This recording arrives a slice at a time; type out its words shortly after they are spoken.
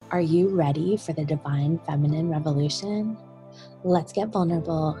Are you ready for the divine feminine revolution? Let's get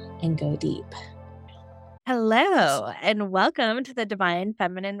vulnerable and go deep. Hello, and welcome to the Divine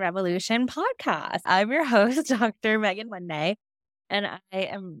Feminine Revolution podcast. I'm your host, Dr. Megan Monday, and I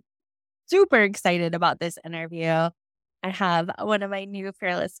am super excited about this interview. I have one of my new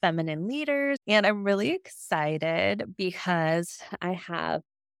fearless feminine leaders, and I'm really excited because I have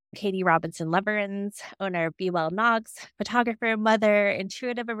Kate Leverenz, owner of Be Well Knox, photographer, mother,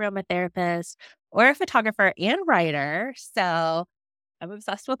 intuitive aromatherapist, or a photographer and writer. So I'm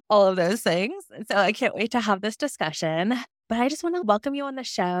obsessed with all of those things. So I can't wait to have this discussion. But I just want to welcome you on the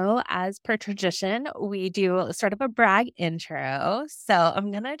show. As per tradition, we do sort of a brag intro. So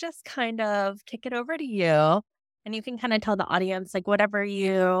I'm going to just kind of kick it over to you. And you can kind of tell the audience, like, whatever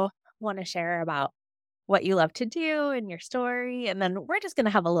you want to share about what you love to do and your story. And then we're just going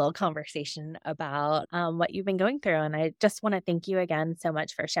to have a little conversation about what you've been going through. And I just want to thank you again so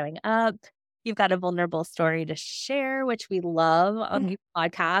much for showing up. You've got a vulnerable story to share, which we love on these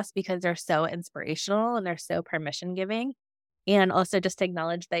podcasts because they're so inspirational and they're so permission giving. And also just to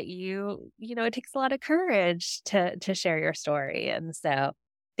acknowledge that it takes a lot of courage to share your story. And so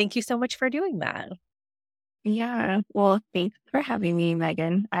thank you so much for doing that. Yeah. Well, thanks for having me,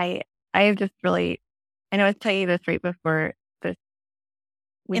 Megan. I have just really, I know I was telling you this right before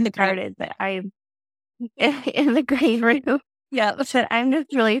we started, that I'm in the grave room. Yeah. But I'm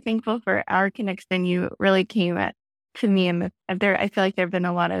just really thankful for our connection. You really came to me, and I feel like there have been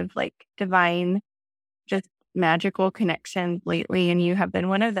a lot of like divine, just magical connections lately, and you have been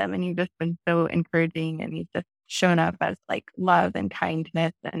one of them. And you've just been so encouraging, and you've just shown up as like love and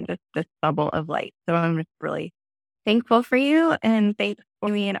kindness and just this bubble of light. So I'm just really thankful for you, and thanks for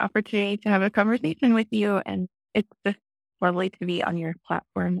me an opportunity to have a conversation with you. And it's just lovely to be on your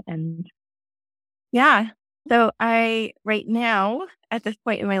platform. And yeah, so right now, at this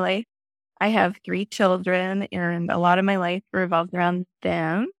point in my life, I have 3 children, and a lot of my life revolves around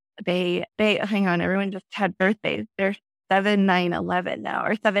them. They hang on, everyone just had birthdays. They're 7, 9, 11 now,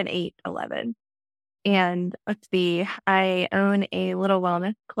 or 7, 8, 11. And let's see, I own a little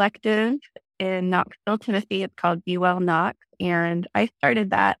wellness collective in Knoxville, Tennessee. It's called Be Well Knox. And I started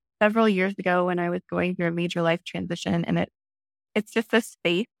that several years ago when I was going through a major life transition. And it's just a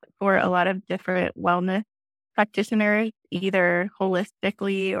space for a lot of different wellness practitioners, either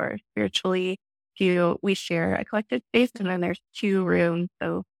holistically or spiritually. We share a collective space, and then there's 2 rooms.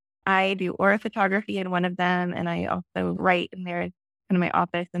 So I do aura photography in one of them, and I also write in there, kind of my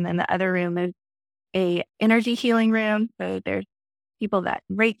office. And then the other room is a energy healing room. So there's people that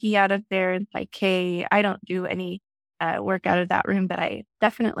Reiki out of there and Psyche. I don't do any work out of that room, but I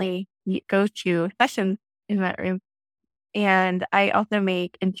definitely go to sessions in that room. And I also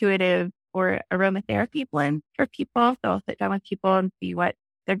make intuitive or aromatherapy blends for people. So I'll sit down with people and see what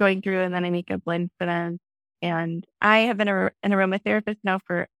they're going through, and then I make a blend for them. And I have been an aromatherapist now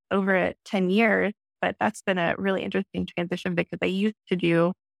for over 10 years, but that's been a really interesting transition because I used to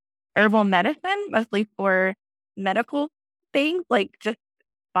do herbal medicine, mostly for medical things, like just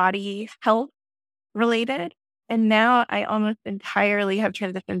body health related. And now I almost entirely have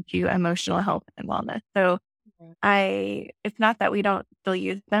transitioned to emotional health and wellness. So it's not that we don't still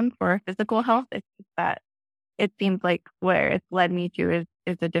use them for physical health. It's just that it seems like where it's led me to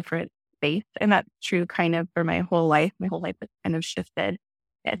is a different space. And that's true kind of for my whole life. My whole life has kind of shifted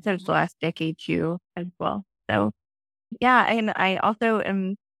since the last decade too, as well. So yeah, and I also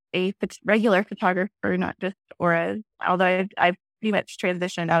am a regular photographer, not just auras. Although I've pretty much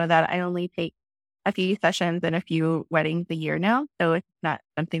transitioned out of that. I only take a few sessions and a few weddings a year now. So it's not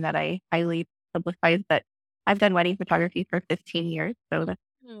something that I highly publicize, but I've done wedding photography for 15 years. So that's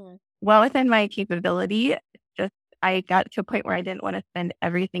well within my capability. It's just, I got to a point where I didn't want to spend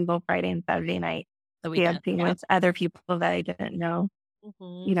every single Friday and Saturday night dancing with other people that I didn't know,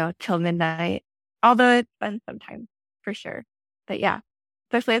 till midnight. Although it's fun sometimes, for sure. But yeah,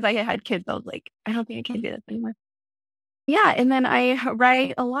 especially as I had kids, I was like, I don't think I can do this anymore. Yeah. And then I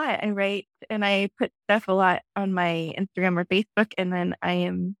write a lot. I write and I put stuff a lot on my Instagram or Facebook. And then I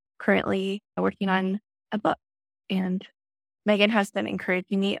am currently working on a book, and Megan has been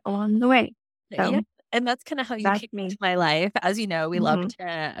encouraging me along the way. So yeah. And that's kind of how you came into my life. As you know, we love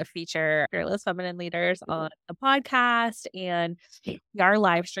to feature fearless feminine leaders on the podcast, and we are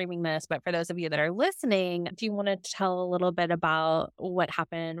live streaming this. But for those of you that are listening, do you want to tell a little bit about what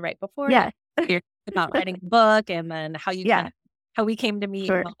happened right before? Yeah. About writing a book, and then how how we came to meet.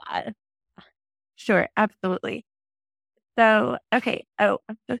 Sure. And all that. Sure. Absolutely. So, okay. Oh,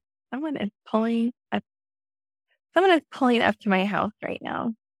 someone is pulling up to my house right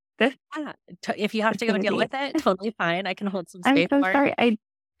now. If you have to go deal with it, totally fine. I can hold some I'm space. so sorry.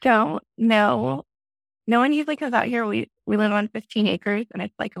 don't know. No one usually comes out here. We live on 15 acres and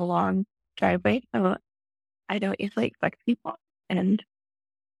it's like a long driveway. So I don't usually expect people. And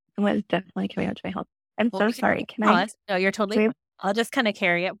someone is definitely coming out to my house. I'm Well, so we can sorry. bring Can it I? to No, you're totally Can fine. I'll just kind of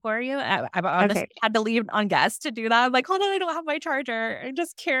carry it for you. I honestly Okay. had to leave on guest to do that. I'm like, hold on, I don't have my charger. And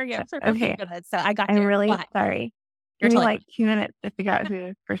just carry it for a few Okay. minutes. So I got I'm you. Go really ahead. sorry. You're Give me totally like 2 minutes to figure out who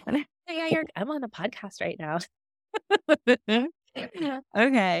this person is. fine. Yeah, I'm on a podcast right now.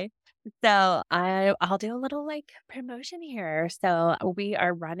 Okay. So I'll do a little like promotion here. So we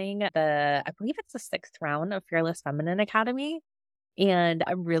are running I believe it's the 6th round of Fearless Feminine Academy. And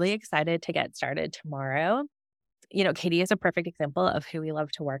I'm really excited to get started tomorrow. Katie is a perfect example of who we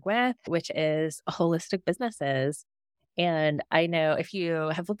love to work with, which is holistic businesses. And I know if you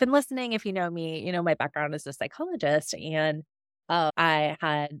have been listening, if you know me, my background is a psychologist. And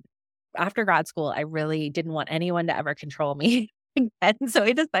after grad school, I really didn't want anyone to ever control me. And so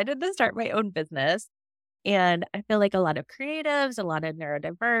I decided to start my own business. And I feel like a lot of creatives, a lot of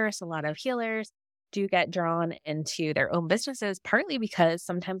neurodiverse, a lot of healers do get drawn into their own businesses, partly because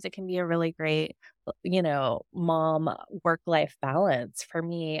sometimes it can be a really great, mom work-life balance. For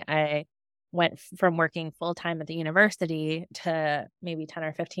me, I went from working full-time at the university to maybe 10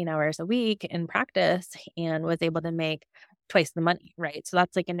 or 15 hours a week in practice and was able to make twice the money, right? So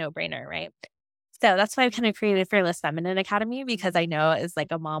that's like a no-brainer, right? So that's why I kind of created Fearless Feminine Academy, because I know as like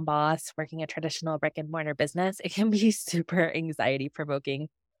a mom boss working a traditional brick and mortar business, it can be super anxiety provoking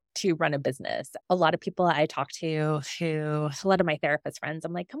to run a business. A lot of people I talk to a lot of my therapist friends,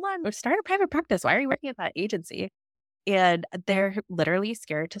 I'm like, come on, start a private practice. Why are you working at that agency? And they're literally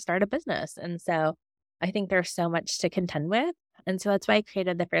scared to start a business. And so I think there's so much to contend with. And so that's why I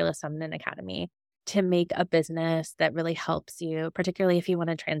created the Fearless Feminine Academy, to make a business that really helps you, particularly if you want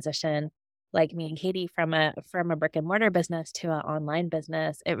to transition like me and Katie from a brick and mortar business to an online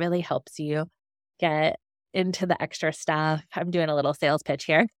business. It really helps you get into the extra stuff. I'm doing a little sales pitch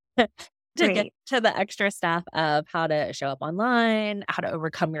here to get Great. to the extra stuff of how to show up online, how to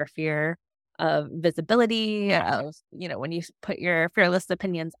overcome your fear of visibility, of, when you put your fearless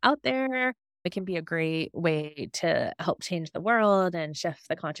opinions out there. It can be a great way to help change the world and shift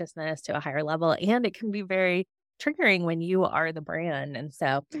the consciousness to a higher level. And it can be very triggering when you are the brand. And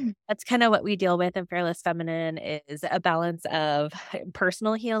so that's kind of what we deal with in Fearless Feminine, is a balance of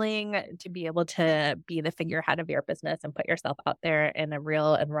personal healing to be able to be the figurehead of your business and put yourself out there in a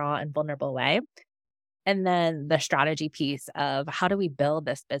real and raw and vulnerable way. And then the strategy piece of how do we build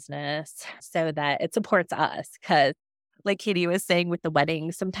this business so that it supports us? Because like Katie was saying with the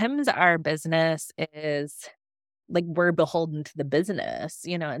wedding, sometimes our business is like we're beholden to the business,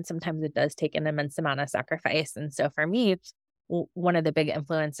 and sometimes it does take an immense amount of sacrifice. And so for me, one of the big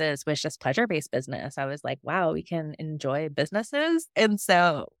influences was just pleasure-based business. I was like, wow, we can enjoy businesses. And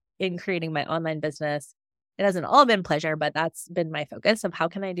so in creating my online business, it hasn't all been pleasure, but that's been my focus of how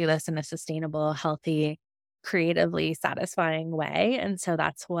can I do this in a sustainable, healthy, creatively satisfying way. And so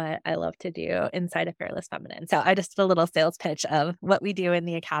that's what I love to do inside of Fearless Feminine. So I just did a little sales pitch of what we do in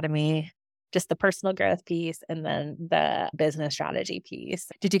the academy, just the personal growth piece, and then the business strategy piece.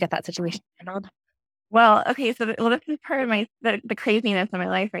 Did you get that situation handled? Well, okay. So, this is part of the craziness of my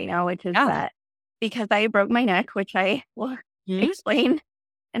life right now, which is Yeah. that because I broke my neck, which I will explain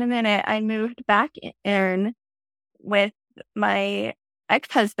in a minute, I moved back in with my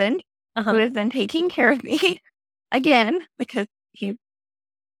ex-husband, who has been taking care of me again because he's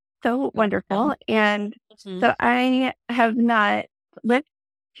so wonderful. And so I have not lived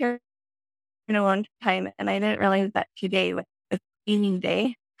here in a long time, and I didn't realize that today was a cleaning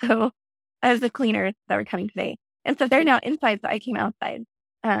day. So I was the cleaners that were coming today. And so they're now inside, so I came outside.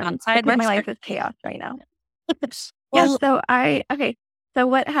 Outside Because my works life for is chaos right now. Well, So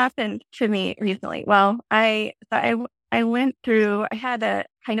what happened to me recently? Well, I went through, I had a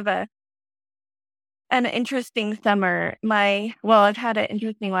kind of an interesting summer. I've had an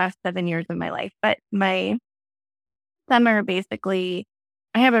interesting last 7 years of my life, but my summer basically,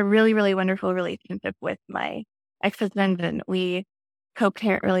 I have a really, really wonderful relationship with my ex-husband, and we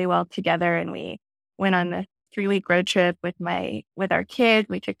co-parent really well together. And we went on this 3-week road trip with our kids.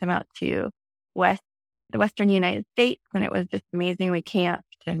 We took them out to the Western United States, and it was just amazing. We camped,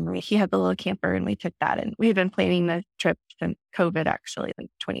 and he had the little camper, and we took that. And we had been planning this trip since COVID, actually, like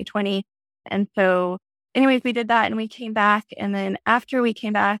 2020. And so anyways, we did that, and we came back. And then after we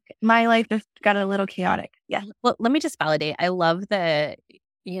came back, my life just got a little chaotic. Yeah. Well, let me just validate. I love that,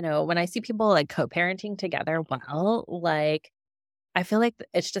 when I see people like co-parenting together, well, like I feel like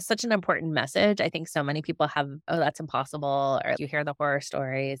it's just such an important message. I think so many people have, oh, that's impossible, or you hear the horror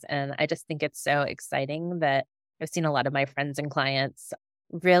stories. And I just think it's so exciting that I've seen a lot of my friends and clients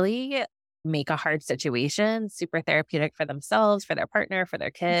really make a hard situation super therapeutic for themselves, for their partner, for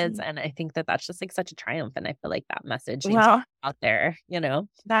their kids. And I think that that's just like such a triumph. And I feel like that message needs to Well, be out there,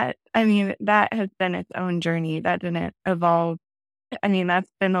 that has been its own journey. That didn't evolve. That's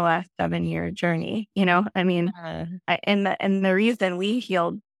been the last 7-year journey. Uh, And the reason we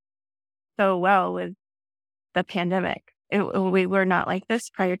healed so well was the pandemic. We were not like this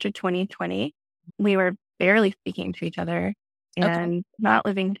prior to 2020. We were barely speaking to each other okay. and not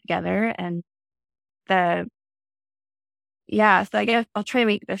living together. And so I guess I'll try to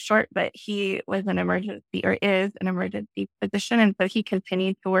make this short, but he was an emergency or is an emergency physician. And so he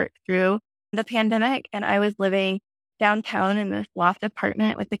continued to work through the pandemic. And I was living downtown in this loft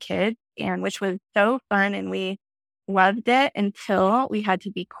apartment with the kids, and which was so fun. And we loved it until we had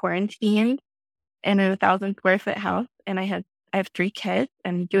to be quarantined in a 1,000 square foot house. And I have 3 kids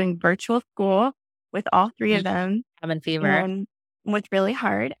and doing virtual school with all 3 of them. Having fever. And it was really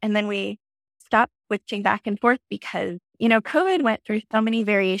hard. And then we stopped switching back and forth because, COVID went through so many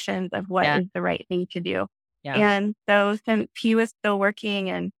variations of what is the right thing to do. Yeah. And so since he was still working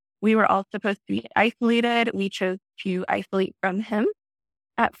and we were all supposed to be isolated, we chose to isolate from him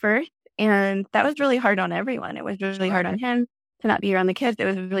at first. And that was really hard on everyone. It was really hard on him to not be around the kids. It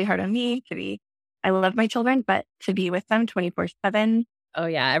was really hard on me I love my children, but to be with them 24/7. Oh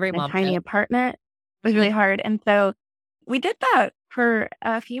yeah. Every in mom. a tiny apartment was really hard. And so we did that for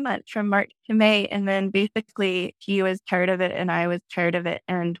a few months from March to May. And then basically he was tired of it and I was tired of it.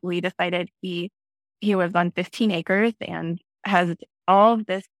 And we decided he was on 15 acres and has all of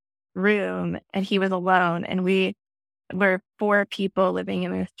this room and he was alone. And we were 4 people living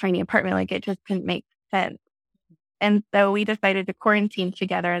in this tiny apartment. Like it just couldn't make sense. And so we decided to quarantine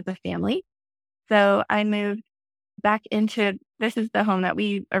together as a family. So I moved back into, this is the home that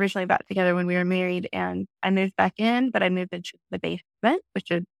we originally bought together when we were married. And I moved back in, but I moved into the basement,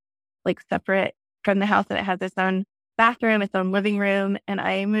 which is like separate from the house, and it has its own bathroom, its own living room. And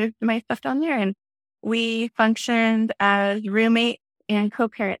I moved my stuff down there, and we functioned as roommates and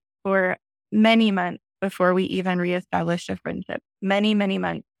co-parents for many months before we even reestablished a friendship. Many, many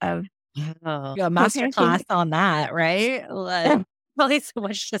months of a master class on that, right? Like, really so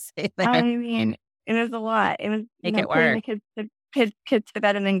much to say there. It was a lot. It was Make it putting work. the kids to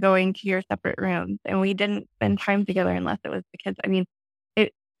bed and then going to your separate rooms. And we didn't spend time together unless it was the kids.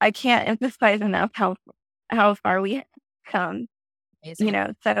 I can't emphasize enough how far we have come. Amazing.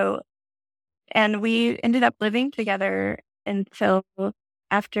 And we ended up living together until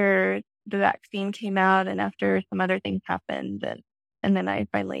after the vaccine came out and after some other things happened. And then I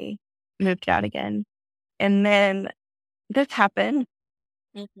finally moved out again. And then this happened.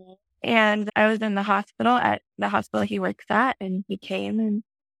 Mm-hmm. And I was in the hospital at the hospital he works at, and he came and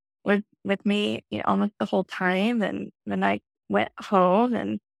was with me almost the whole time. And then I went home,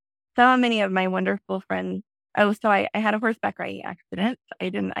 and so many of my wonderful friends. Oh, so I had a horseback riding accident. I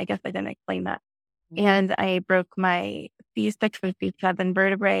guess I didn't explain that. Mm-hmm. And I broke my C6 and C7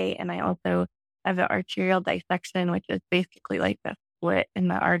 vertebrae. And I also have an arterial dissection, which is basically like the split in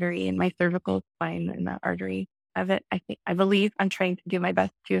the artery in my cervical spine and the artery of it. I believe I'm trying to do my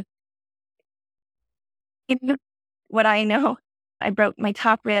best to. What I know, I broke my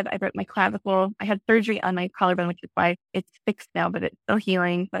top rib, I broke my clavicle. I had surgery on my collarbone, which is why it's fixed now, but it's still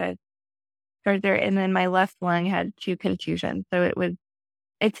healing. But I started there, and then my left lung had 2 contusions, so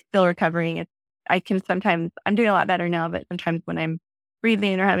it's still recovering. I'm doing a lot better now, but sometimes when I'm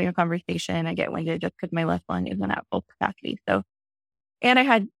breathing or having a conversation, I get winded just because my left lung isn't at full capacity. So, and I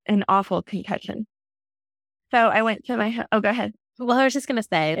had an awful concussion. So I went to go ahead. Well, I was just going to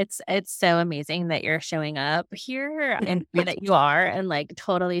say, it's so amazing that you're showing up here and that you are and like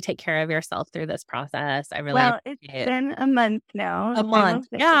totally take care of yourself through this process. I really it's been a month now. A month.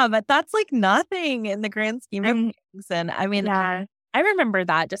 Yeah, but that's like nothing in the grand scheme of things. And I remember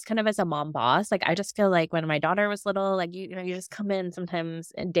that just kind of as a mom boss. Like, I just feel like when my daughter was little, like, you just come in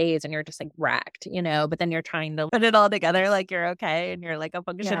sometimes in days and you're just like wrecked, but then you're trying to put it all together like you're okay and you're like a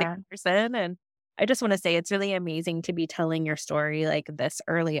functioning person. And I just want to say it's really amazing to be telling your story like this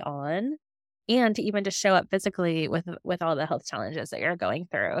early on and to even just show up physically with all the health challenges that you're going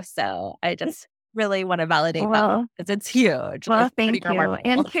through. So I just really want to validate that because it's huge. Well, thank you.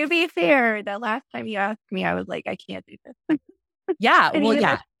 And to be fair, the last time you asked me, I was like, I can't do this. Yeah. Well,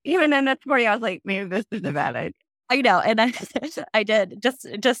 yeah. Even in that morning, I was like, maybe this is a bad idea. I know. And I did just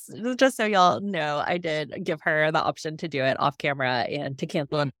so y'all know, I did give her the option to do it off camera and to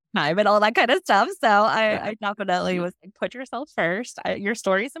cancel on time and all that kind of stuff. So I definitely was like, put yourself first. Your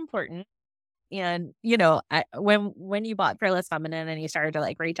story is important. And, when you bought Fearless Feminine and you started to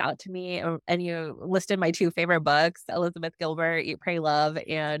like reach out to me and you listed my 2 favorite books, Elizabeth Gilbert, Eat, Pray, Love,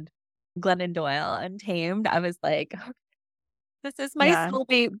 and Glennon Doyle, Untamed, I was like, this is my Yeah.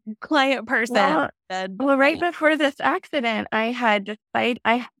 soulmate client person. Well, And right before this accident, I had decided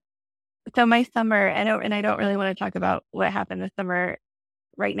so my summer, and I don't really want to talk about what happened this summer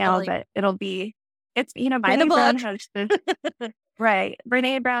right now, like, but it's, buy the Brene Brown book. has this, right.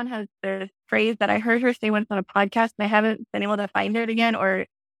 Brene Brown has this phrase that I heard her say once on a podcast, and I haven't been able to find it again or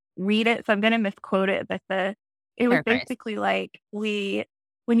read it. So I'm going to misquote it. But it was Paraphrase. basically like, when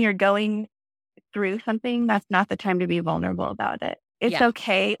you're going through something, that's not the time to be vulnerable about it. It's Yeah.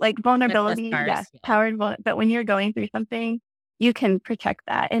 okay. Like vulnerability, Business yes, cards, yeah. powered, but when you're going through something, you can protect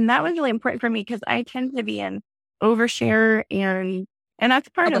that. And that was really important for me because I tend to be an overshare, and that's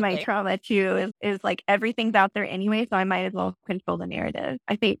part of my Publicly. trauma too, is like everything's out there anyway. So I might as well control the narrative.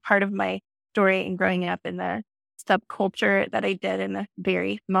 I think part of my story and growing up in the subculture that I did in a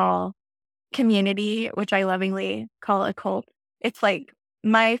very small community, which I lovingly call a cult, it's like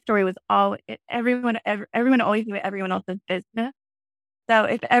my story was everyone always knew everyone else's business. So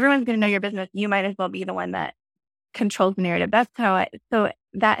if everyone's going to know your business, you might as well be the one that controls the narrative. That's how so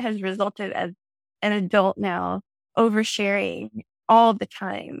that has resulted as an adult now, oversharing all the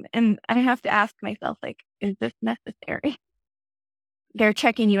time. And I have to ask myself, like, is this necessary? They're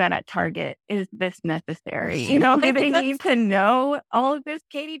checking you out at Target. Is this necessary? Do they need to know all of this,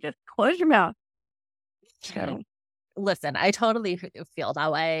 Katie? Just close your mouth. So. Listen, I totally feel that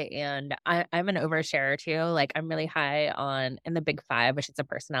way. And I'm an oversharer too. Like I'm really high in the big 5, which is a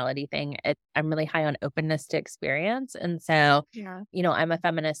personality thing. I'm really high on openness to experience. And so, Yeah. I'm a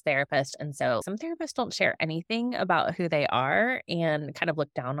feminist therapist. And so some therapists don't share anything about who they are and kind of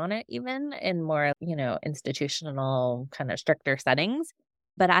look down on it, even in more, institutional kind of stricter settings.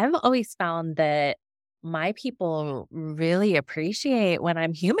 But I've always found that my people really appreciate when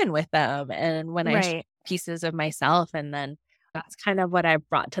I'm human with them and when I share pieces of myself. And then that's kind of what I've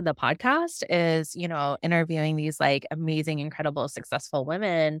brought to the podcast is, interviewing these like amazing, incredible, successful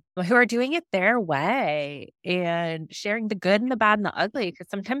women who are doing it their way and sharing the good and the bad and the ugly. Because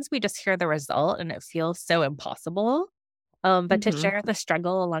sometimes we just hear the result and it feels so impossible. But to share the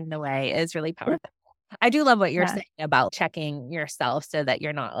struggle along the way is really powerful. I do love what you're saying about checking yourself so that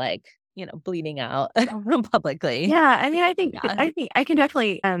you're not like, bleeding out publicly. Yeah. I mean, I think I can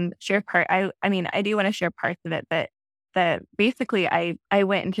definitely share part. I mean, I do want to share parts of it, but basically I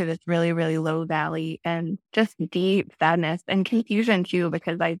went into this really, really low valley and just deep sadness and confusion too,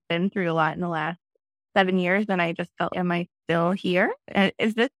 because I've been through a lot in the last 7 years. And I just felt, am I still here?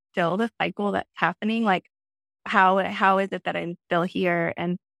 Is this still the cycle that's happening? Like how is it that I'm still here?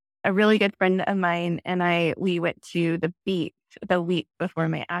 And a really good friend of mine and we went to the beach the week before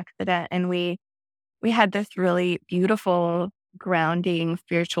my accident, and we had this really beautiful, grounding,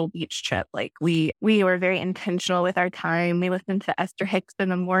 spiritual beach trip. Like we were very intentional with our time. We listened to Esther Hicks in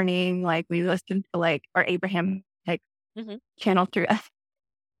the morning. Like we listened to like our Abraham Hicks channel through us.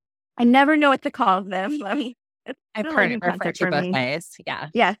 I never know what to call them. I mean, I've heard it referred to both ways. Yeah.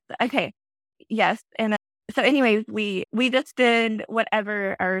 Yes. Okay. Yes. And so anyways, we just did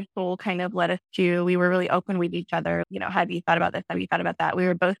whatever our soul kind of led us to. We were really open with each other. Have you thought about this? Have you thought about that? We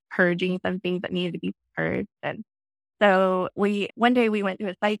were both purging some things that needed to be purged. And so one day we went to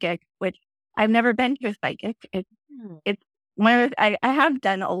a psychic, which I've never been to a psychic. It's one of I have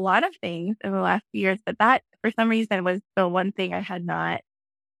done a lot of things in the last few years, but that for some reason was the one thing I had not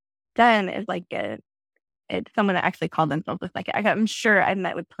done is like it's someone that actually called themselves a psychic. I'm sure I've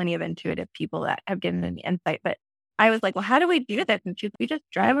met with plenty of intuitive people that have given me insight, but I was like, well, how do we do this? And she's like, we just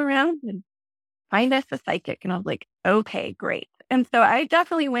drive around and find us a psychic. And I was like, okay, great. And so I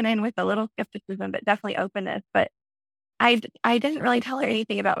definitely went in with a little skepticism, but definitely openness. But I didn't really tell her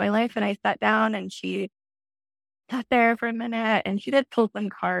anything about my life. And I sat down and she sat there for a minute and she did pull some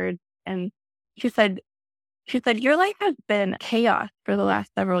cards. And she said, your life has been chaos for the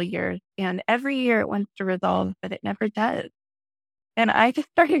last several years. And every year it wants to resolve, but it never does. And I just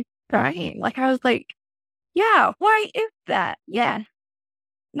started crying. Like I was like, yeah, why is that? Yes.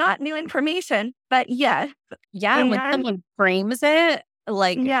 Not new information, but yes. Yeah. And when someone frames it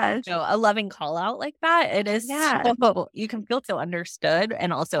like yes. A loving call out like that, it is so, you can feel so understood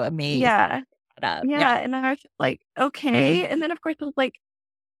and also amazed. Yeah. And I was just like, okay. And then of course I was like,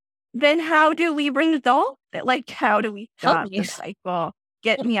 then how do we resolve it? Like, how do we stop the cycle?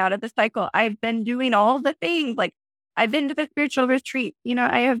 Get me out of the cycle. I've been doing all the things. Like, I've been to the spiritual retreat.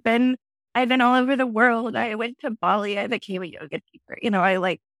 I've been all over the world. I went to Bali. I became a yoga teacher.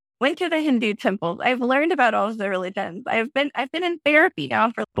 went to the Hindu temples. I've learned about all of the religions. I've been in therapy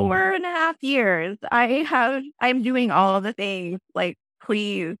now for 4.5 years. I'm doing all of the things. Like,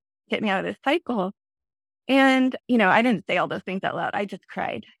 please get me out of this cycle. And, I didn't say all those things out loud. I just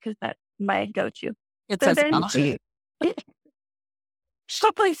cried because that's my go-to. It's So so then small.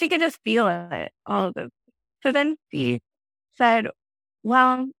 hopefully she could just feel it, all of those. So then she said,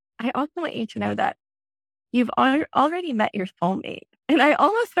 well, I also want you to know that you've already met your soulmate. And I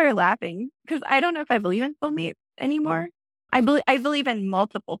almost started laughing because I don't know if I believe in soulmates anymore. I believe in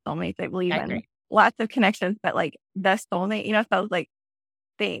multiple soulmates. I believe in lots of connections, but like the soulmate, so I was like,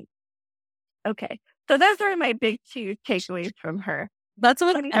 thanks. Okay. So those are my big 2 takeaways from her. That's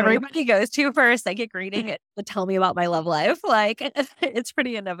what everybody goes to for a psychic reading to tell me about my love life. Like, it's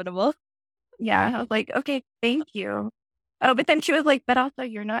pretty inevitable. Yeah. I was like, okay, thank you. Oh, but then she was like, but also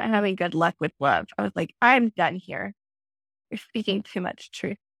you're not having good luck with love. I was like, I'm done here. You're speaking too much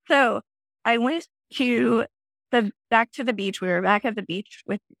truth. So I went back to the beach. We were back at the beach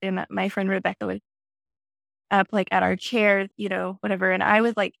and my friend Rebecca was up like at our chairs, whatever. And I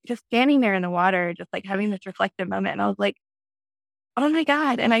was like just standing there in the water, just like having this reflective moment. And I was like, oh my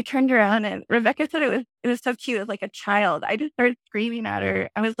God. And I turned around and Rebecca said it was so cute. It was like a child. I just started screaming at her.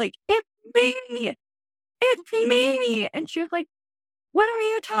 I was like, it's me. It's me. And she was like, what are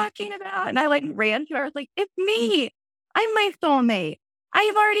you talking about? And I like ran to her. I was like, it's me. I'm my soulmate.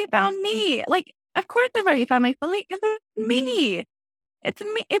 I've already found me. Like, of course I've already found my soulmate because it's me. It's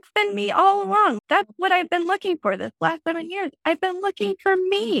me. It's been me all along. That's what I've been looking for this last 7 years. I've been looking for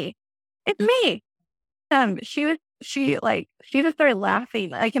me. It's me. She just started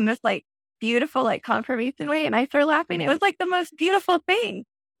laughing like in this like beautiful like confirmation way. And I started laughing. It was like the most beautiful thing.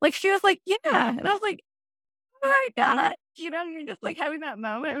 Like she was like, yeah. And I was like, oh my God. You're just like having that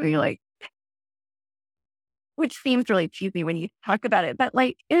moment where you're like, which seems really cheesy when you talk about it, but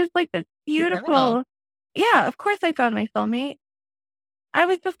like it was like this beautiful. Yeah, of course I found my soulmate. I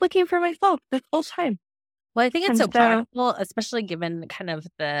was just looking for myself this whole time. Well, I think it's so powerful, especially given kind of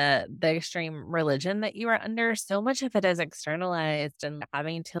the extreme religion that you are under. So much of it is externalized and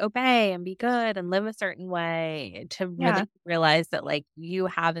having to obey and be good and live a certain way to really realize that like you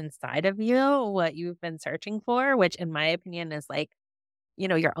have inside of you what you've been searching for, which in my opinion is like,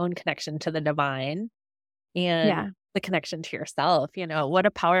 your own connection to the divine and the connection to yourself. What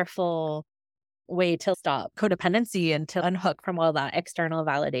a powerful way to stop codependency and to unhook from all that external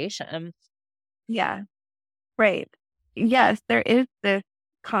validation. Yeah. Right. Yes, there is this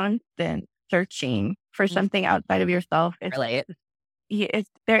constant searching for something outside of yourself. There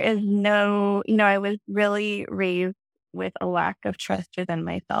is no, I was really raised with a lack of trust within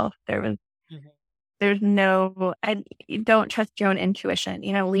myself. There's no, you don't trust your own intuition,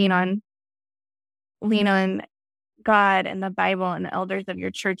 lean on God and the Bible and the elders of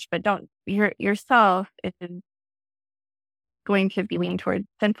your church, but don't yourself is going to be leaning towards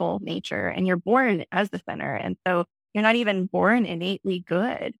sinful nature, and you're born as the sinner. And so you're not even born innately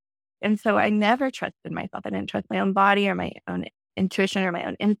good. And so I never trusted myself. I didn't trust my own body or my own intuition or my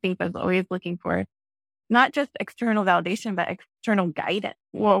own instinct. I was always looking for not just external validation, but external guidance.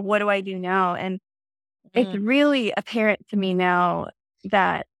 Well, what do I do now? And it's really apparent to me now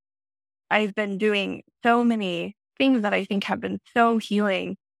that I've been doing so many things that I think have been so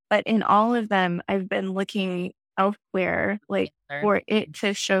healing, but in all of them, I've been looking elsewhere, like for it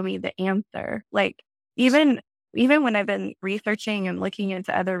to show me the answer. Like even when I've been researching and looking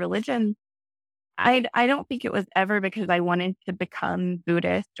into other religions, I don't think it was ever because I wanted to become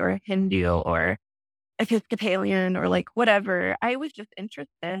Buddhist or Hindu or Episcopalian or like whatever. I was just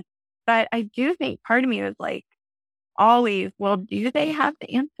interested. But I do think part of me was like always, well, do they have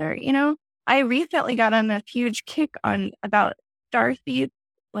the answer? I recently got on this huge kick about star seeds,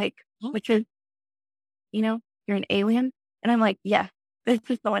 like, which is, you're an alien. And I'm like, yes, this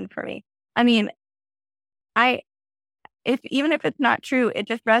is the one for me. I mean, even if it's not true, it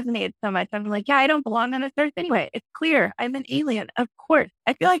just resonated so much. I'm like, yeah, I don't belong on this earth anyway. It's clear. I'm an alien. Of course.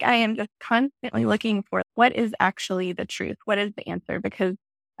 I feel like I am just constantly looking for what is actually the truth. What is the answer? Because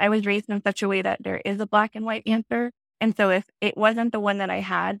I was raised in such a way that there is a black and white answer. And so if it wasn't the one that I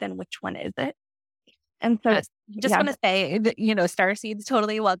had, then which one is it? And so I just want to say that, starseeds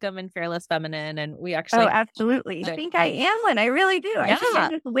totally welcome and fearless feminine. And we actually. Oh, absolutely. I think I am one. I really do. Yeah. I think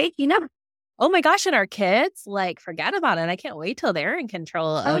I'm just waking up. Oh my gosh. And our kids, like, forget about it. I can't wait till they're in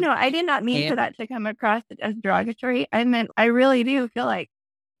control of. Oh, no, I did not mean for that to come across as derogatory. I meant, I really do feel like,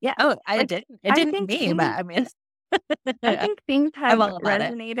 yeah. Oh, it didn't mean, but I mean. I think things have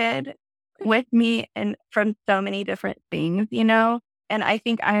resonated with me and from so many different things, and I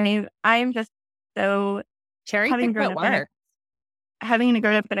think I'm just so Cherry pick what works. having to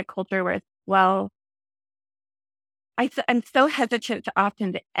grow up in a culture where it's, well, I'm so hesitant to opt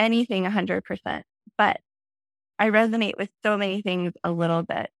into anything 100%, but I resonate with so many things a little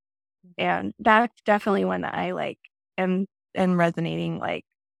bit. And that's definitely one that I like am resonating, like,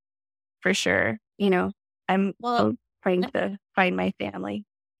 for sure. I'm Well, still trying to find my family.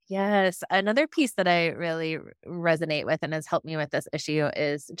 yes. Another piece that I really resonate with and has helped me with this issue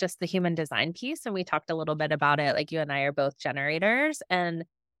is just the human design piece. And we talked a little bit about it. Like, you and I are both generators. And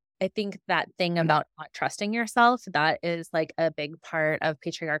I think that thing about not trusting yourself, that is like a big part of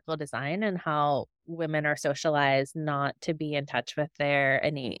patriarchal design and how women are socialized not to be in touch with their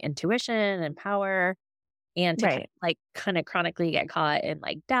any intuition and power, and to Right. kind of chronically get caught in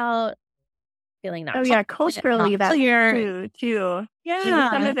like doubt, feeling not Oh, yeah. confident, not Culturally, that's clear. true, too. Some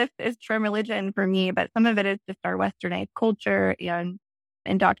Yeah. of this is from religion for me, but some of it is just our westernized culture and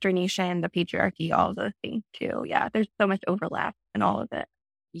indoctrination, the patriarchy, all of those things, too. Yeah. There's so much overlap in all of it.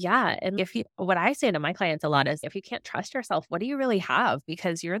 Yeah. And what I say to my clients a lot is, if you can't trust yourself, what do you really have?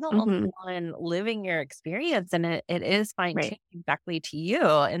 Because you're the only Hmm. one living your experience, and it is fine Right. tuned exactly to you.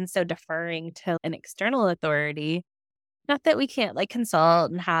 And so deferring to an external authority, not that we can't like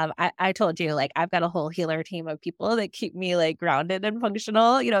consult and have, I told you, like, I've got a whole healer team of people that keep me like grounded and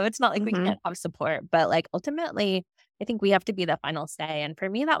functional. It's not like we Hmm. can't have support, but like ultimately, I think we have to be the final say. And for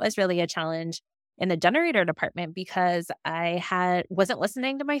me, that was really a challenge in the generator department because wasn't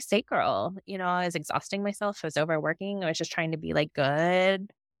listening to my state girl. I was exhausting myself. I was overworking. I was just trying to be like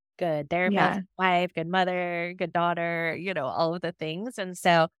good therapist, Yeah. wife, good mother, good daughter, all of the things. And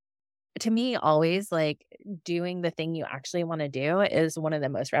so to me, always like doing the thing you actually want to do is one of the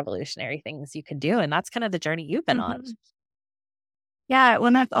most revolutionary things you can do. And that's kind of the journey you've been on. Hmm. Yeah.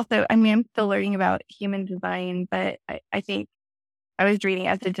 Well, that's also, I mean, I'm still learning about human design, but I think I was reading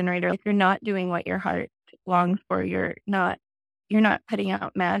as a generator, like, you're not doing what your heart longs for. You're not putting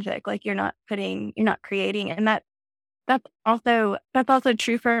out magic. Like, you're not creating. And that's also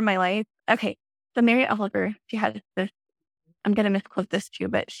true for my life. Okay. So Mary Oliver, she had this, I'm going to misquote this too,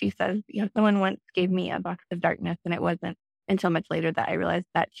 but she says, someone once gave me a box of darkness, and it wasn't until much later that I realized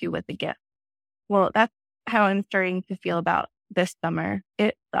that too was a gift. Well, that's how I'm starting to feel about this summer.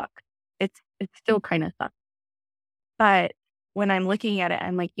 It sucks. It still kind of sucks. But when I'm looking at it,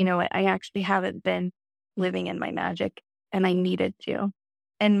 I'm like, you know what? I actually haven't been living in my magic, and I needed to.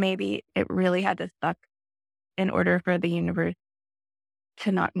 And maybe it really had to suck in order for the universe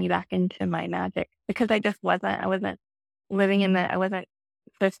to knock me back into my magic, because I wasn't living in I wasn't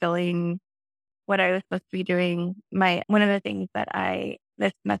fulfilling what I was supposed to be doing. One of the things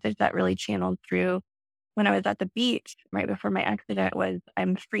this message that really channeled through when I was at the beach right before my accident was,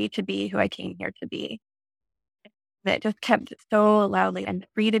 I'm free to be who I came here to be. That just kept so loudly, I'm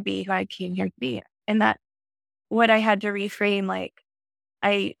free to be who I came here to be. And that what I had to reframe, like,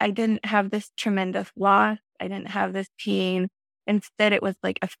 I didn't have this tremendous loss. I didn't have this pain. Instead, it was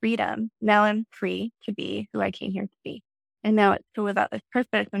like a freedom. Now I'm free to be who I came here to be. And now it's still without this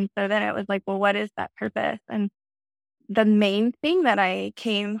purpose. And so then it was like, well, what is that purpose? And the main thing that I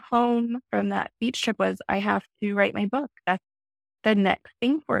came home from that beach trip was, I have to write my book. That's the next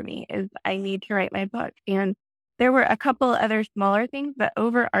thing for me, is I need to write my book. And there were a couple other smaller things, but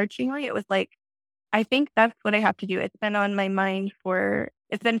overarchingly, it was like, I think that's what I have to do. It's been on my mind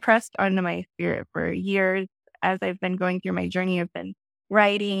it's been pressed onto my spirit for years as I've been going through my journey. I've been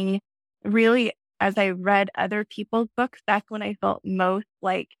writing. Really, as I read other people's books, that's when I felt most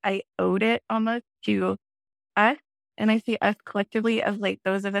like I owed it almost to us. And I see us collectively as like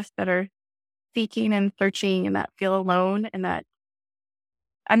those of us that are seeking and searching and that feel alone. And that,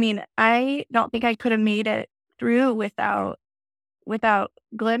 I mean, I don't think I could have made it through without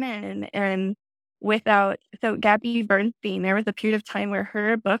Glennon and without, so Gabby Bernstein, there was a period of time where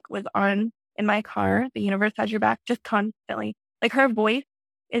her book was on in my car, The Universe Has Your Back, just constantly. Like, her voice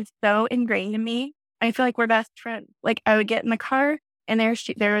is so ingrained in me. I feel like we're best friends. Like, I would get in the car and there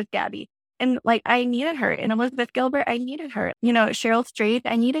was Gabby. And like, I needed her. And Elizabeth Gilbert, I needed her. Cheryl Strayed,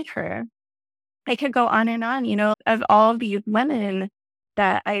 I needed her. I could go on and on, of all these women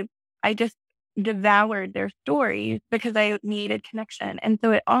that I just devoured their stories because I needed connection. And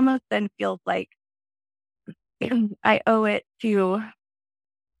so it almost then feels like I owe it to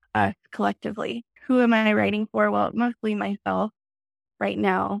us collectively. Who am I writing for? Well, mostly myself right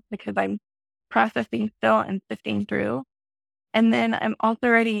now, because I'm processing still and sifting through. And then I'm also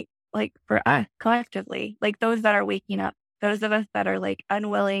writing, like, for us collectively, like those that are waking up, those of us that are like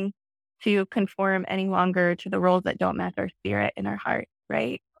unwilling to conform any longer to the roles that don't match our spirit and our heart,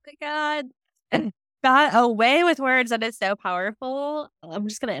 right? Oh my God. And that away with words, that is so powerful. I'm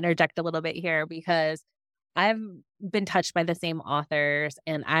just going to interject a little bit here because I've been touched by the same authors,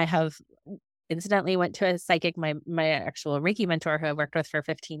 and I have incidentally went to a psychic, my actual Reiki mentor who I worked with for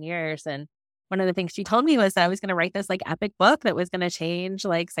 15 years. And one of the things she told me was that I was going to write this like epic book that was going to change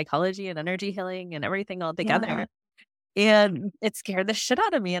like psychology and energy healing and everything all together. And it scared the shit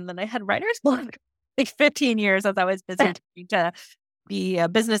out of me. And then I had writer's block like 15 years as I was busy trying to be a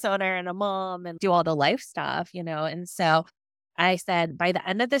business owner and a mom and do all the life stuff, And so I said, by the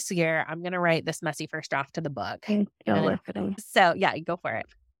end of this year, I'm going to write this messy first draft to the book. So yeah, go for it.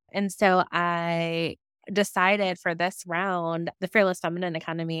 And so I decided for this round, the Fearless Feminine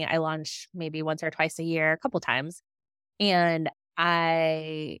Academy, I launch maybe once or twice a year, a couple times. And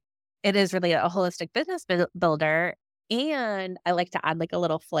it is really a holistic business builder. And I like to add like a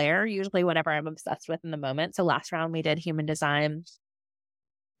little flair, usually whatever I'm obsessed with in the moment. So last round we did human design.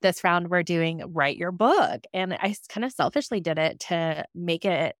 This round we're doing write your book. And I kind of selfishly did it to make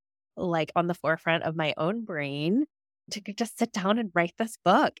it like on the forefront of my own brain to just sit down and write this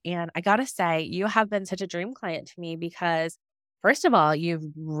book. And I got to say, you have been such a dream client to me because first of all, you've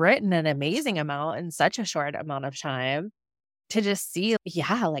written an amazing amount in such a short amount of time to just see,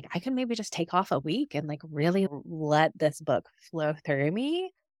 like I can maybe just take off a week and like really let this book flow through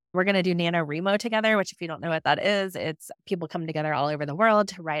me. We're going to do NaNoWriMo together, which if you don't know what that is, it's people come together all over the world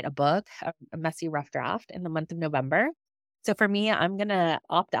to write a book, a messy rough draft in the month of November. So for me, I'm going to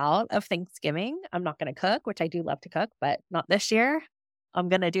opt out of Thanksgiving. I'm not going to cook, which I do love to cook, but not this year. I'm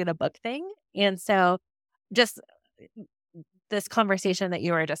going to do the book thing. And so just this conversation that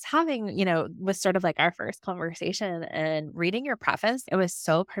you were just having, was sort of like our first conversation, and reading your preface, it was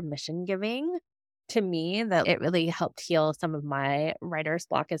so permission giving to me that it really helped heal some of my writer's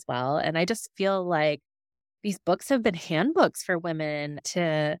block as well. And I just feel like these books have been handbooks for women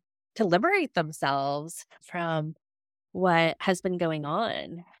to liberate themselves from what has been going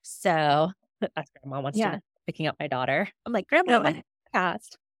on. So that's Grandma wants to picking up my daughter. I'm like, Grandma, my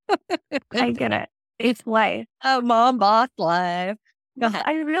podcast. I get it. It's life. Oh, mom, boss life. Go ahead.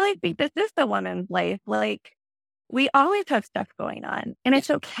 I really think this is the woman's life. Like, we always have stuff going on, and it's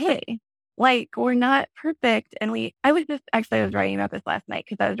okay. Like, we're not perfect. And I was writing about this last night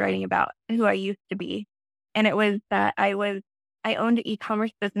because I was writing about who I used to be. And it was that I owned an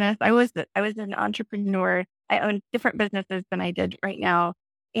e-commerce business. I was an entrepreneur. I owned different businesses than I did right now.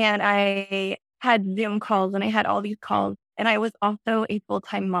 And I had Zoom calls and I had all these calls. And I was also a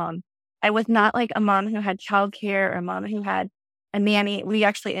full-time mom. I was not like a mom who had childcare or a mom who had a nanny. We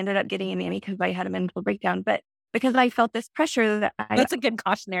actually ended up getting a nanny because I had a mental breakdown, but because I felt this pressure that that's a good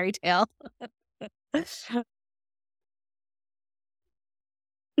cautionary tale. 100%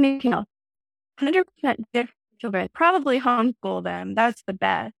 different children, probably homeschool them. That's the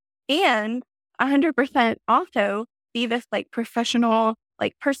best. And 100% also be this like professional,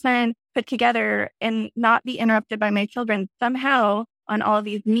 like person put together and not be interrupted by my children somehow on all of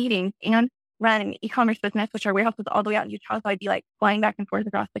these meetings, and run an e-commerce business, which our warehouse was all the way out in Utah. So I'd be like flying back and forth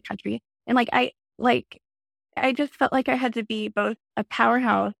across the country. And I just felt like I had to be both a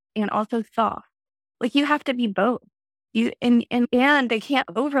powerhouse and also soft. Like, you have to be both. And they can't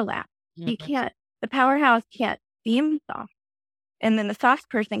overlap. Mm-hmm. You can't, the powerhouse can't seem soft. And then the soft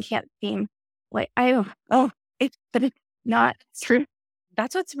person can't seem like, but it's not true.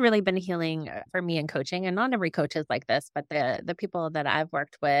 That's what's really been healing for me in coaching. And not every coach is like this, but the people that I've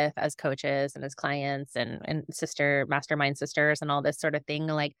worked with as coaches and as clients and mastermind sisters and all this sort of thing,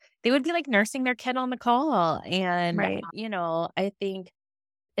 like they would be like nursing their kid on the call. And, I think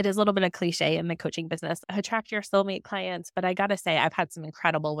it is a little bit of cliche in the coaching business, attract your soulmate clients. But I got to say, I've had some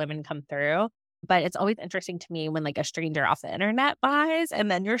incredible women come through. But it's always interesting to me when like a stranger off the internet buys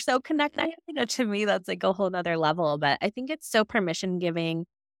and then you're so connected. To me, that's like a whole nother level. But I think it's so permission giving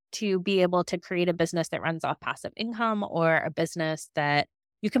to be able to create a business that runs off passive income, or a business that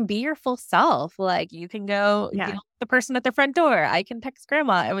you can be your full self. Like, you can go, the person at the front door, I can text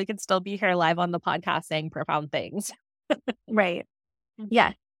grandma and we can still be here live on the podcast saying profound things. Right.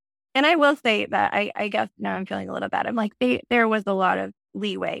 Yeah. And I will say that I guess now I'm feeling a little bad. I'm like, there was a lot of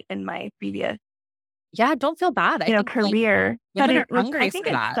leeway in my previous don't feel bad. Career. But I think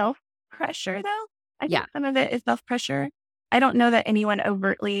it's self-pressure though. I think some of it is self-pressure. I don't know that anyone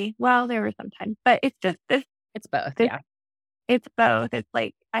overtly, well, there were sometimes, but it's just this. It's both. It's both. It's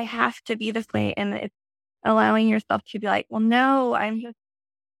like, I have to be this way. And it's allowing yourself to be like, well, no, I'm just,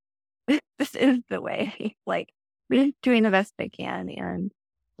 this is the way. Like, we're just doing the best I can. And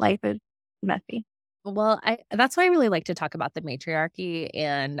life is messy. Well, that's why I really like to talk about the matriarchy.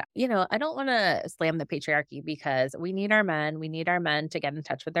 And, I don't want to slam the patriarchy, because we need our men. We need our men to get in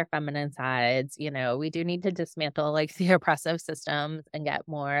touch with their feminine sides. We do need to dismantle like the oppressive systems and get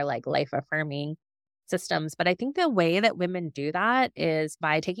more like life affirming systems. But I think the way that women do that is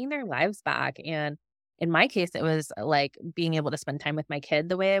by taking their lives back. And in my case, it was like being able to spend time with my kid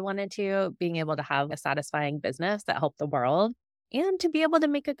the way I wanted to, being able to have a satisfying business that helped the world, and to be able to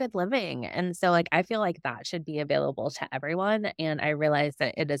make a good living. And so, like, I feel like that should be available to everyone. And I realize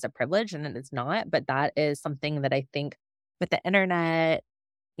that it is a privilege and it is not, but that is something that I think with the internet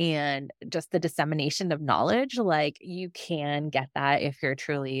and just the dissemination of knowledge, like, you can get that if you're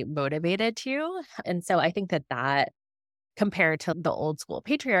truly motivated to. And so I think that compared to the old school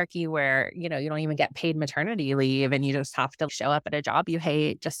patriarchy where, you don't even get paid maternity leave and you just have to show up at a job you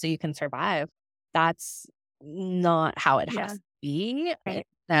hate just so you can survive. That's not how it has Yeah. to be. Right.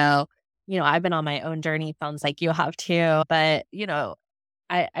 So, I've been on my own journey. Sounds like you have too. But,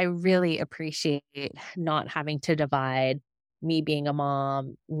 I really appreciate not having to divide me being a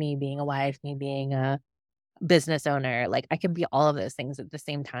mom, me being a wife, me being a business owner. Like, I can be all of those things at the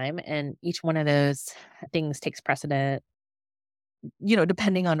same time. And each one of those things takes precedent,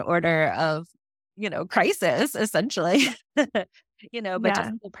 depending on order of, crisis, essentially. But just Yeah.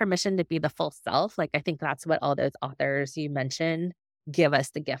 the permission to be the full self. Like, I think that's what all those authors you mentioned give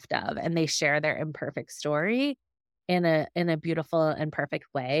us the gift of. And they share their imperfect story in a beautiful and perfect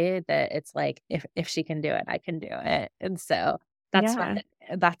way that it's like, if she can do it, I can do it. And so that's Yeah.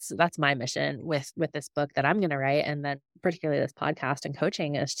 that's my mission with this book that I'm going to write, and then particularly this podcast and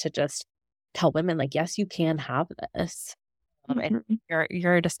coaching, is to just tell women, like, yes, you can have this. And Mhm.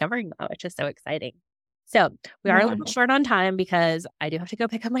 you're discovering that, which is so exciting. So we are a Yeah. little short on time because I do have to go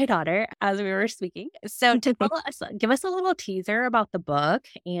pick up my daughter as we were speaking. So give us a little teaser about the book,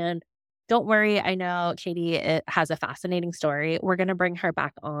 and don't worry, I know Katie, it has a fascinating story. We're going to bring her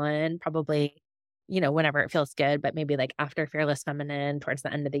back on probably, whenever it feels good, but maybe like after Fearless Feminine towards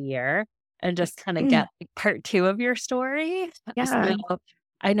the end of the year, and just kind of get like part 2 of your story. Yeah. So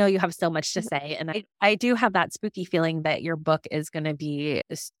I know you have so much to say, and I do have that spooky feeling that your book is going to be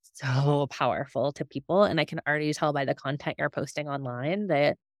so powerful to people. And I can already tell by the content you're posting online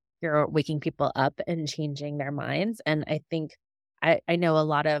that you're waking people up and changing their minds. And I think I know a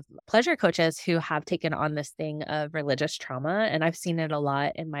lot of pleasure coaches who have taken on this thing of religious trauma, and I've seen it a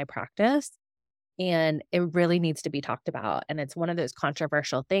lot in my practice. And it really needs to be talked about. And it's one of those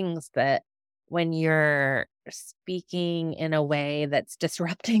controversial things that when you're speaking in a way that's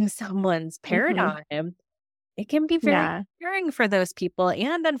disrupting someone's paradigm, it can be very Yeah. scary for those people.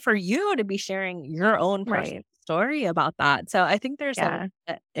 And then for you to be sharing your own personal Right. story about that. So I think there's a Yeah.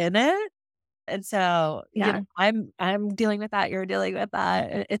 lot in it. And so, Yeah. I'm dealing with that. You're dealing with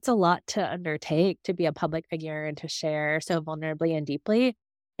that. It's a lot to undertake to be a public figure and to share so vulnerably and deeply.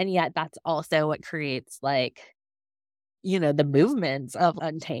 And yet that's also what creates, like, the movements of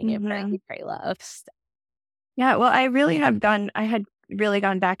Untamed, Pray, Mhm. Pray, Love. Yeah. Well, I had really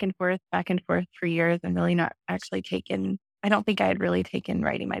gone back and forth for years and really not actually I don't think I had really taken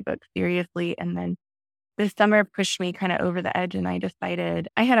writing my book seriously. And then this summer pushed me kind of over the edge, and I decided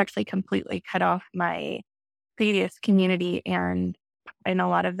I had actually completely cut off my previous community, and a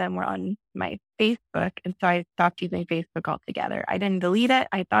lot of them were on my Facebook. And so I stopped using Facebook altogether. I didn't delete it.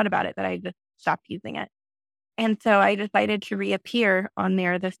 I thought about it, but I just stopped using it. And so I decided to reappear on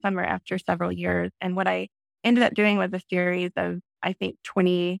there this summer after several years. And what I ended up doing was a series of, I think,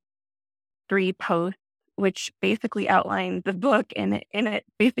 23 posts, which basically outlined the book. And it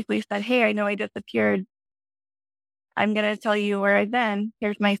basically said, hey, I know I disappeared. I'm going to tell you where I've been.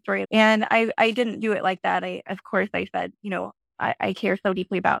 Here's my story. And I didn't do it like that. Of course, I said, I care so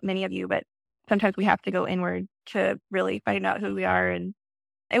deeply about many of you, but sometimes we have to go inward to really find out who we are. And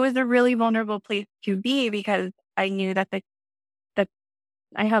it was a really vulnerable place to be because I knew that the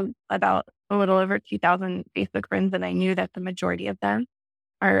I have about a little over 2,000 Facebook friends, and I knew that the majority of them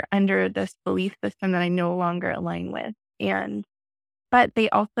are under this belief system that I no longer align with. But they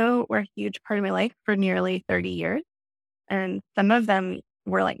also were a huge part of my life for nearly 30 years. And some of them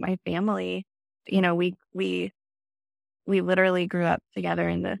were like my family. We literally grew up together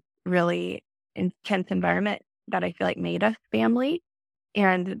in this really intense environment that I feel like made us family.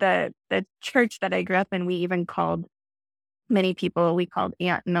 And the church that I grew up in, we even called many people, we called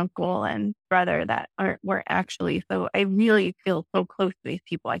aunt and uncle and brother that were actually. So I really feel so close to these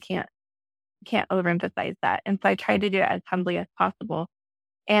people. I can't overemphasize that. And so I tried to do it as humbly as possible.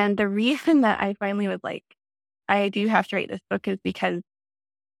 And the reason that I finally was like, I do have to write this book is because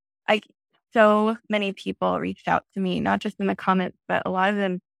so many people reached out to me, not just in the comments, but a lot of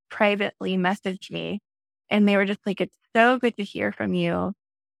them privately messaged me. And they were just like, it's so good to hear from you.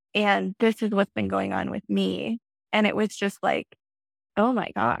 And this is what's been going on with me. And it was just like, oh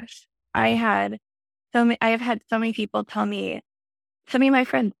my gosh, I have had so many people tell me, some of my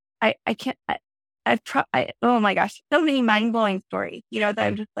friends, I can't, oh my gosh, so many mind-blowing stories, that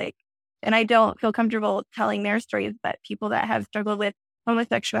I'm just like, and I don't feel comfortable telling their stories, but people that have struggled with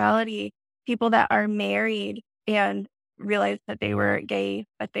homosexuality, people that are married and realize that they were gay,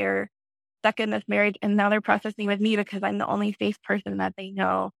 but they're stuck in this marriage and now they're processing with me because I'm the only safe person that they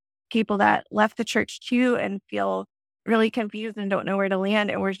know. People that left the church too and feel really confused and don't know where to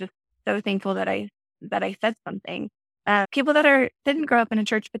land. And we're just so thankful that I said something. People that didn't grow up in a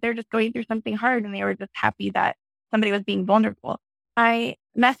church, but they're just going through something hard and they were just happy that somebody was being vulnerable. I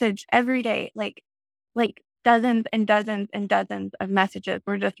message every day, like dozens and dozens and dozens of messages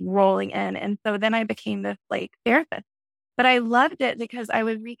were just rolling in. And so then I became this like therapist. But I loved it because I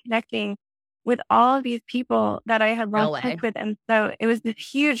was reconnecting with all of these people that I had No lost way. touch with. And so it was this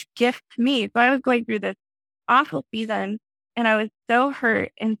huge gift to me. So I was going through this awful season and I was so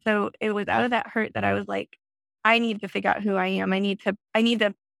hurt. And so it was out of that hurt that I was like, I need to figure out who I am. I need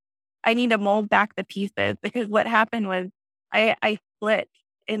to mold back the pieces because what happened was I split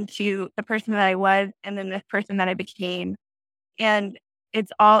into the person that I was and then this person that I became. And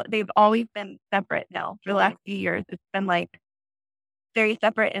they've always been separate now for the last few years. It's been like very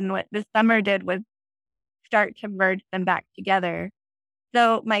separate. And what this summer did was start to merge them back together.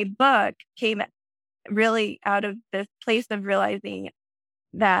 So my book came really out of this place of realizing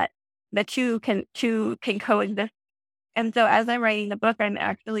that the two can coexist. And so as I'm writing the book, I'm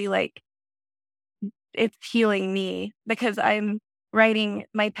actually like, it's healing me because I'm writing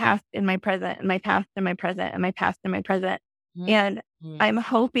my past in my present and my past in my present and my past in my present. And I'm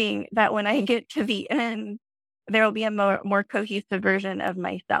hoping that when I get to the end, there will be a more cohesive version of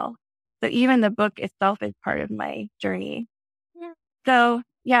myself. So even the book itself is part of my journey. Yeah. So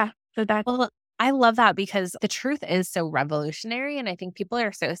yeah, so that's Well, I love that because the truth is so revolutionary. And I think people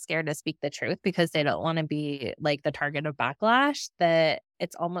are so scared to speak the truth because they don't want to be like the target of backlash, that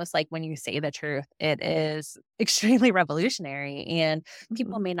it's almost like when you say the truth, it is extremely revolutionary. And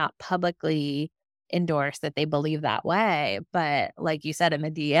people may not publicly endorse that they believe that way. But like you said in the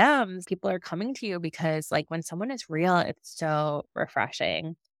DMs, people are coming to you because like when someone is real, it's so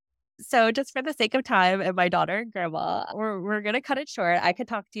refreshing. So just for the sake of time and my daughter and grandma, we're gonna cut it short. I could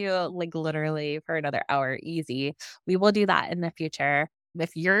talk to you like literally for another hour easy. We will do that in the future.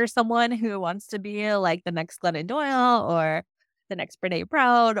 If you're someone who wants to be like the next Glennon Doyle or the next Brene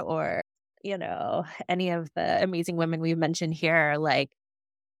Brown or, any of the amazing women we've mentioned here, like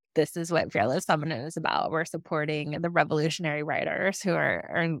this is what Fearless Feminine is about. We're supporting the revolutionary writers who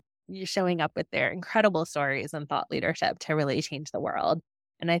are showing up with their incredible stories and thought leadership to really change the world.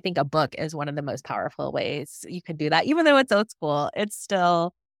 And I think a book is one of the most powerful ways you can do that. Even though it's old school, it's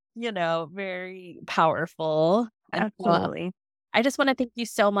still, very powerful. And so absolutely. I just want to thank you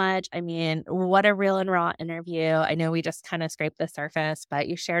so much. I mean, what a real and raw interview. I know we just kind of scraped the surface, but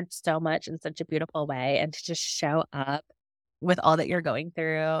you shared so much in such a beautiful way. And to just show up with all that you're going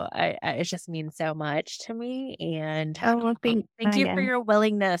through, it just means so much to me. And well, thank you for again. your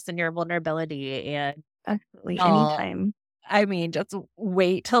willingness and your vulnerability. And Absolutely. Anytime. I mean, just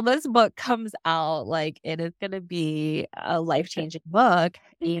wait till this book comes out. Like it is going to be a life-changing book.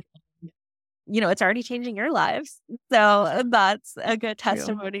 And, it's already changing your lives. So that's a good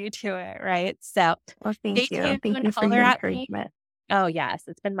testimony to it, right? So well, stay thank you. tuned, Thank you for holler your at me. encouragement. Oh, yes.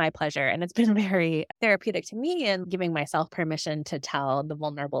 It's been my pleasure. And it's been very therapeutic to me and giving myself permission to tell the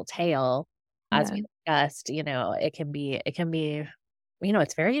vulnerable tale. As we discussed, it can be,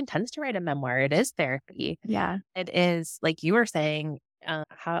 it's very intense to write a memoir. It is therapy. Yeah. It is, like you were saying,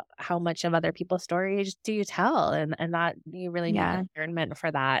 how much of other people's stories do you tell? And that you really need discernment for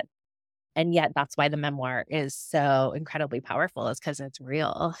that. And yet that's why the memoir is so incredibly powerful, is because it's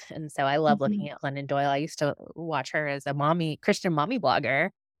real. And so I love looking at Glennon Doyle. I used to watch her as a Christian mommy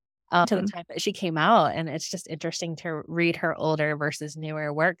blogger to the time that she came out. And it's just interesting to read her older versus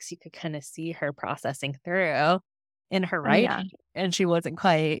newer works. You could kind of see her processing through in her writing. And she wasn't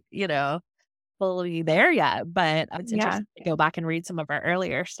quite, fully there yet, but it's interesting to go back and read some of her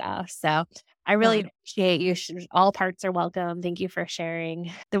earlier stuff. So I really appreciate you. All parts are welcome. Thank you for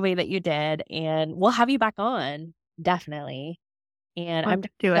sharing the way that you did. And we'll have you back on. Definitely. And I'm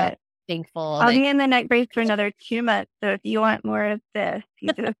just thankful. I'll be in the neck brace for another 2 months. So if you want more of this,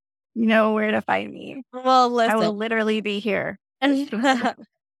 you just know where to find me. Well, listen. I will literally be here.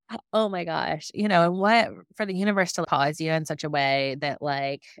 Oh my gosh. And what for the universe to pause you in such a way that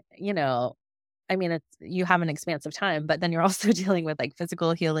I mean, you have an expansive time, but then you're also dealing with like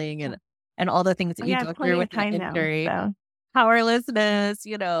physical healing and all the things that you go through with that injury. So. powerlessness,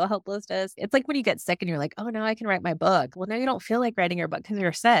 helplessness. It's like when you get sick and you're like, oh, now I can write my book. Well, now you don't feel like writing your book because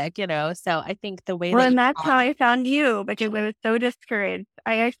you're sick, So I think the way Well, that and that's how I found you, because I was so discouraged.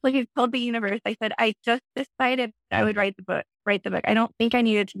 I actually told the universe, I said, I just decided I would write the book. I don't think I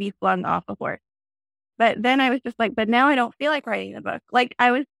needed to be flung off a horse. But then I was just like, but now I don't feel like writing the book. Like,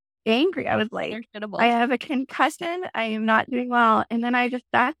 I was angry. I was like, I have a concussion. I am not doing well. And then I just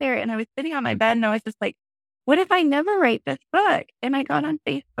sat there and I was sitting on my bed and I was just like, what if I never write this book? And I got on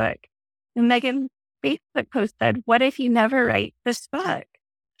Facebook and Megan's Facebook post said, what if you never write this book?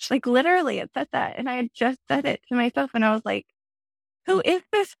 Like, literally it said that. And I had just said it to myself and I was like, who is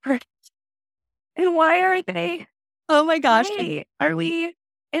this person? And why are they? Oh my gosh. Why are we?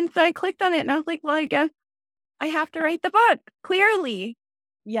 And so I clicked on it and I was like, well, I guess I have to write the book, clearly.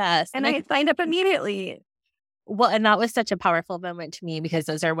 Yes. And I signed up immediately. Well, and that was such a powerful moment to me because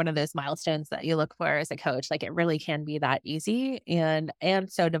those are one of those milestones that you look for as a coach. Like, it really can be that easy and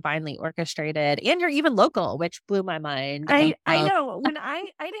so divinely orchestrated. And you're even local, which blew my mind. I know. When I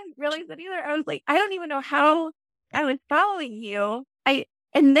didn't realize that either. I was like, I don't even know how I was following you. And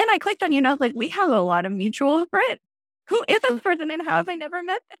then I clicked on you and I was like, we have a lot of mutual friends. Who is this person and how have I never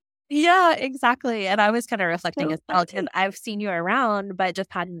met them? Yeah, exactly. And I was kind of reflecting as well, because I've seen you around, but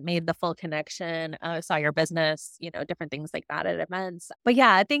just hadn't made the full connection. I saw your business, different things like that at events. But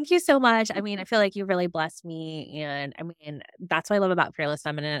yeah, thank you so much. I mean, I feel like you really blessed me. And I mean, that's what I love about Fearless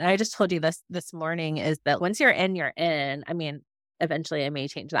Feminine. And I just told you this morning is that once you're in, you're in. I mean, eventually I may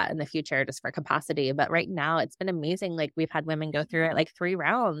change that in the future just for capacity. But right now it's been amazing. Like, we've had women go through it like 3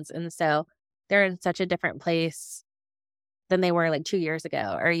 rounds. And so they're in such a different place than they were like 2 years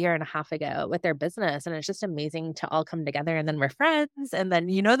ago or a year and a half ago with their business. And it's just amazing to all come together. And then we're friends. And then,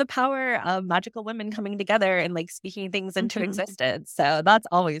 the power of magical women coming together and like speaking things into existence. So that's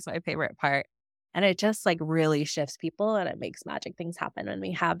always my favorite part. And it just like really shifts people and it makes magic things happen when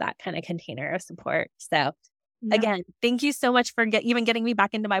we have that kind of container of support. So again, thank you so much for even getting me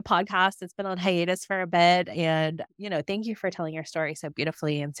back into my podcast. It's been on hiatus for a bit. And, thank you for telling your story so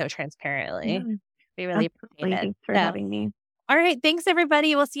beautifully and so transparently. We really appreciate it. Thanks for having me. All right. Thanks,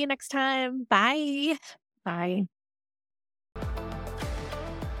 everybody. We'll see you next time. Bye. Bye.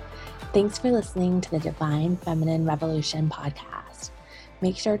 Thanks for listening to the Divine Feminine Revolution podcast.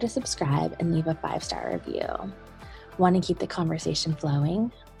 Make sure to subscribe and leave a 5-star review. Want to keep the conversation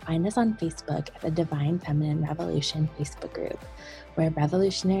flowing? Find us on Facebook at the Divine Feminine Revolution Facebook group, where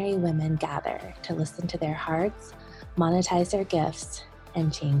revolutionary women gather to listen to their hearts, monetize their gifts,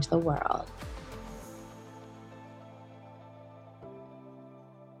 and change the world.